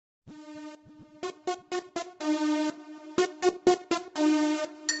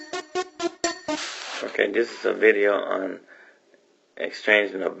Okay, this is a video on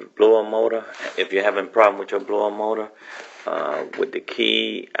exchanging a blower motor. If you're having a problem with your blower motor, with the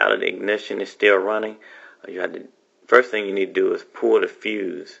key out of the ignition is still running, first thing you need to do is pull the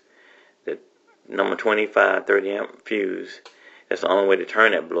fuse, the number 25 30 amp fuse. That's the only way to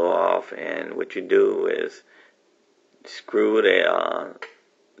turn that blower off. And what you do is screw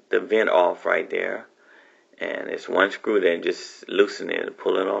the vent off right there, and it's one screw there, and just loosen it and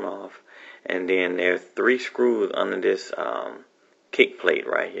pull it on off. And then there's 3 screws under this kick plate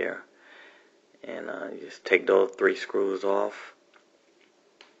right here, and you just take those 3 screws off.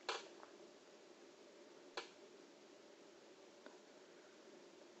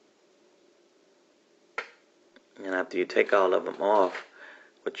 And after you take all of them off,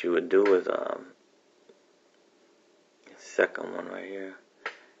 what you would do is the second one right here,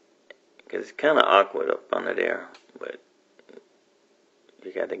 because it's kind of awkward up under there, but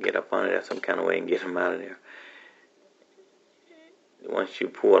you got to get up under there some kind of way and get them out of there. Once you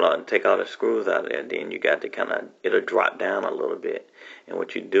pull out and take all the screws out of there, then you got to it'll drop down a little bit. And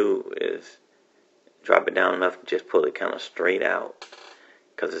what you do is drop it down enough to just pull it kind of straight out,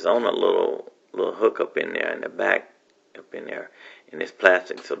 because it's on a little hook up in there in the back, up in there, and it's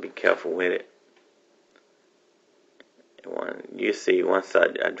plastic, so be careful with it. And you see, once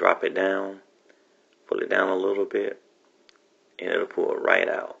I drop it down, pull it down a little bit, and it'll pull right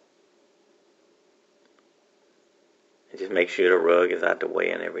out. And just make sure the rug is out the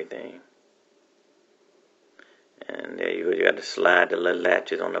way and everything. And there you go. You got to slide the little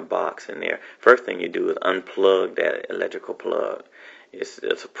latches on the box in there. First thing you do is unplug that electrical plug.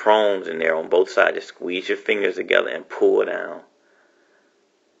 There's prongs in there on both sides. Just squeeze your fingers together and pull down.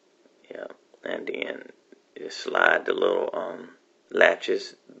 Yeah, and then just slide the little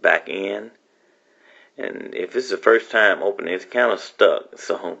latches back in. And if it's the first time opening, it's kind of stuck,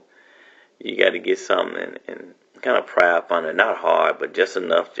 so you got to get something and kind of pry up on it. Not hard, but just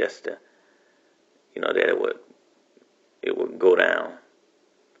enough just to, that it would go down.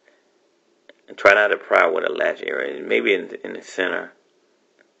 And try not to pry with a latch area. Maybe in the center.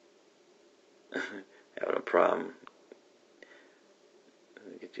 Having a problem.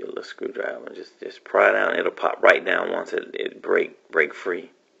 Get you a little screwdriver and just pry down. It'll pop right down once it break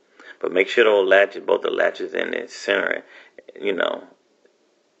free. But make sure those latches, both the latches in the center,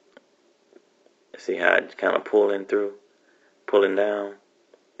 see how it's kind of pulling down.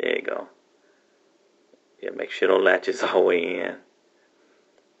 There you go. Yeah, make sure those latches all the way in,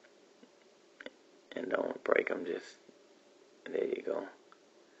 and don't break them. There you go.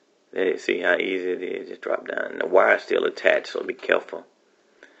 There you see how easy it is. Just drop down. And the wire's still attached, so be careful.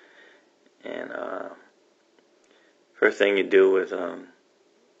 And first thing you do is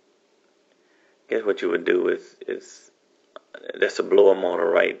guess what you would do is that's a blower motor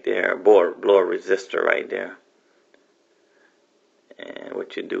right there, blower resistor right there. And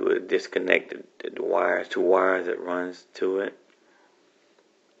what you do is disconnect the wires, 2 wires that runs to it.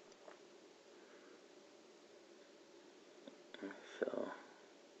 So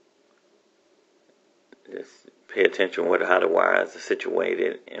just pay attention how the wires are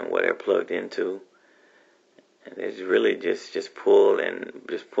situated and what they're plugged into. And it's really just pull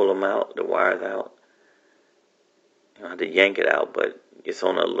them out, the wires out. You don't have to yank it out, but it's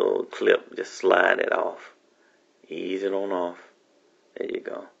on a little clip. Just slide it off. Ease it on off. There you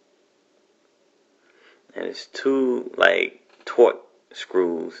go. And it's 2 torque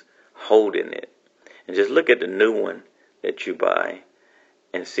screws holding it. And just look at the new one that you buy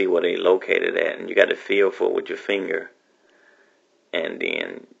and see where they located at. And you got to feel for it with your finger. And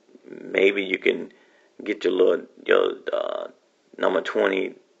then maybe you can get your number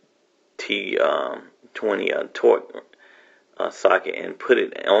 20 T20 torque socket and put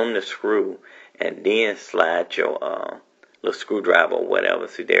it on the screw, and then slide your little screwdriver or whatever.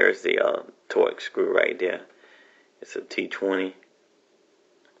 See, there's the torque screw right there. It's a T20.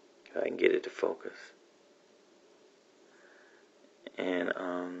 If I can get it to focus. And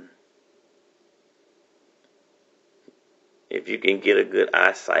if you can get a good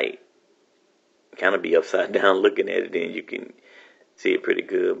eyesight, kind of be upside down looking at it, then you can see it pretty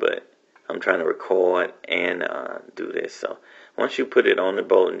good. But I'm trying to record and do this. So once you put it on the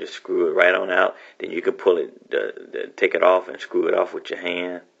bolt and just screw it right on out, then you can pull it, take it off and screw it off with your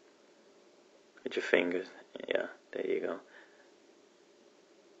hand, with your fingers. Yeah, there you go.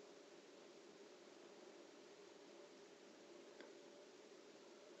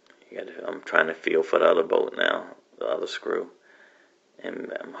 I'm trying to feel for the other bolt now, the other screw,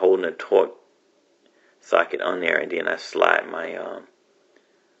 and I'm holding a torque socket on there, and then I slide my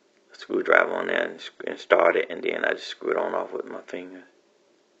screwdriver on there and start it, and then I just screw it on off with my fingers.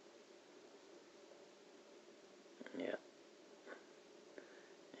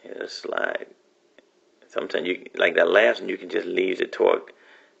 it'll slide. Sometimes you, like that last one, you can just leave the torque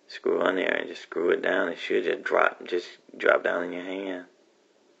screw on there and just screw it down. It should just drop down in your hand.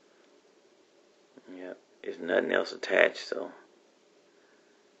 Yep, there's nothing else attached, so.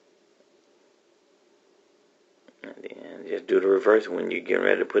 And then just do the reverse when you're getting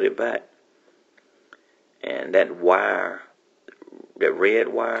ready to put it back. And that wire, the red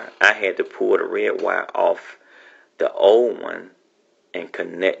wire, I had to pull the red wire off the old one and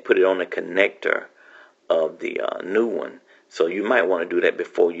put it on the connector of the new one. So you might want to do that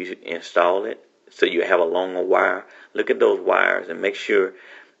before you install it, so you have a longer wire. Look at those wires and make sure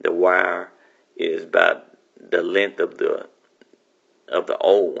the wire is about the length of the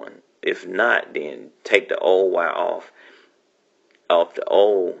old one. If not, then take the old wire off the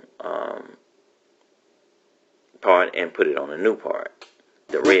old part and put it on the new part,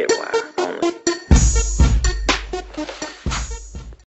 the red wire only.